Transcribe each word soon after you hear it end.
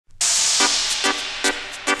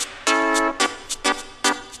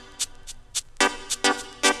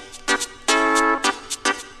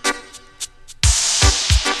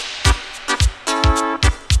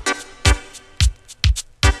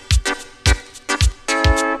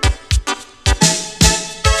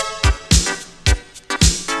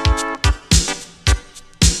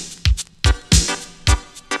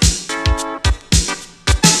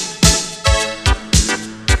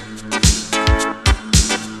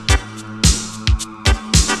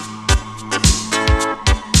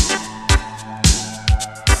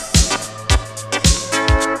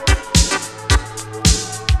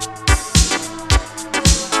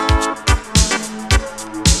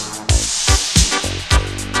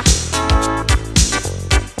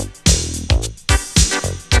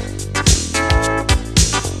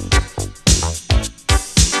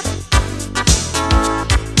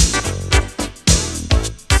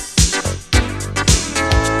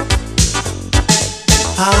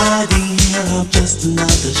I'm just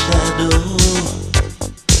another shadow.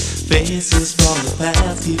 Faces from the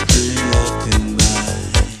past keep drifting by,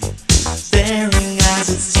 staring as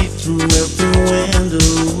it seeps through every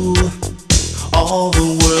window. All the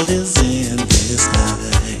world is in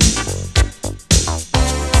disguise.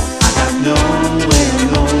 I got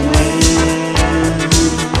nowhere, where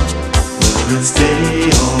to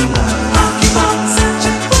stay all night. I keep on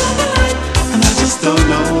searching for the light, and I just don't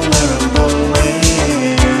know where I'm going.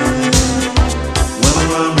 Whether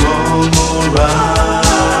I'm wrong or right.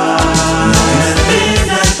 Looking at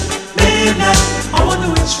midnight, midnight, I wonder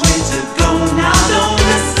which way to go now. Don't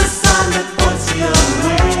miss the sign that points the other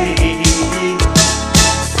way.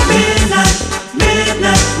 Midnight,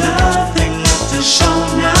 midnight, nothing left to show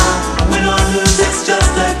now. Win or lose, it's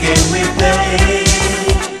just a game we play.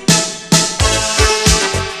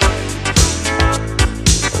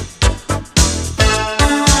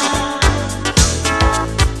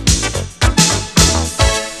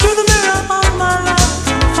 Through the mirror of my life,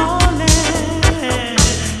 I'm falling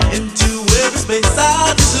into every space I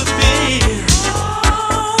disappear.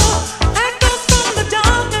 Echoes from the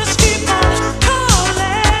darkness keep on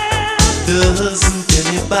calling. Doesn't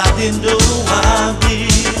anybody know I'm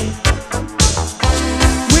here?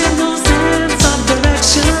 With no sense of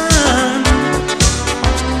direction,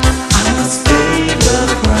 I must pay the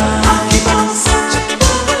price. I keep on searching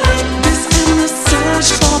for the light, this endless search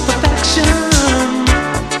for perfection.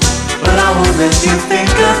 But I won't let you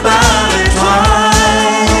think about it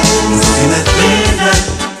twice. Looking at midnight,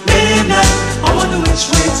 midnight, I wonder which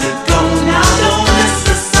way to go now. Don't miss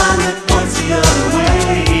the sign that points the other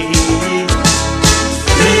way.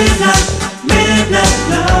 Midnight, midnight,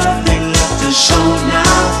 nothing left to show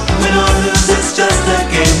now. Win or lose, it's just a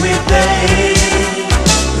game we play.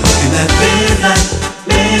 Looking at midnight,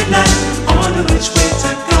 midnight, I wonder which way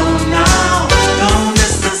to go now. Don't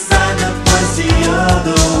miss the sign that points the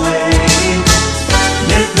other way.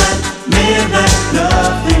 Midnight, midnight,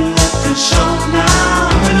 nothing left to show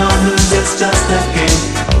now. Win or lose, it's just a game.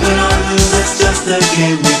 Win or lose, it's just a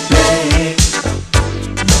game we play.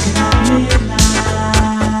 Looking at midnight.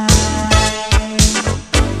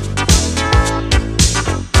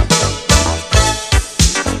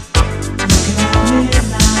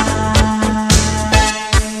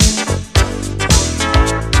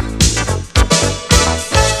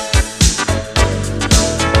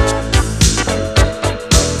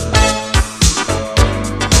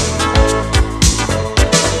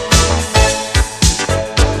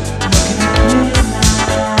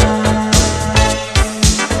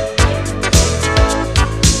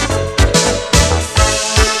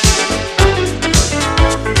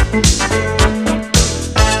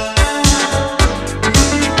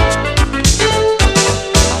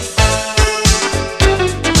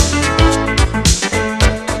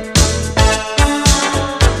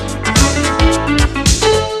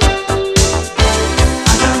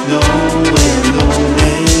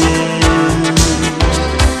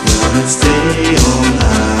 Stay all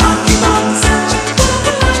night. I keep on searching for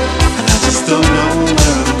the light, and I just don't know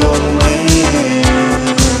where I'm going.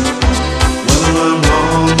 Whether I'm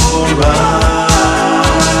wrong or right.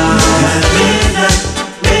 Looking at midnight,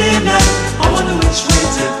 midnight, I wonder which way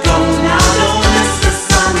to go now. Don't miss the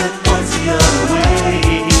sign that points the other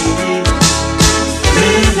way.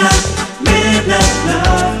 Midnight, midnight,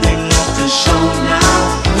 nothing left to show now.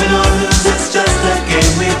 Win or lose, it's just a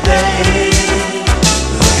game we play.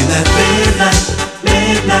 At midnight,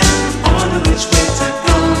 midnight, I wonder which way to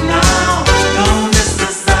go now. Don't miss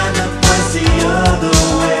the sign that points the other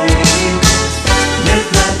way.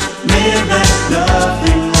 Midnight, midnight,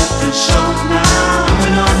 nothing left to show now.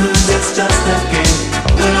 Win or lose, it's just a game.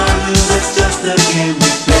 Win or lose, it's just a game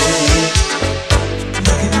we play.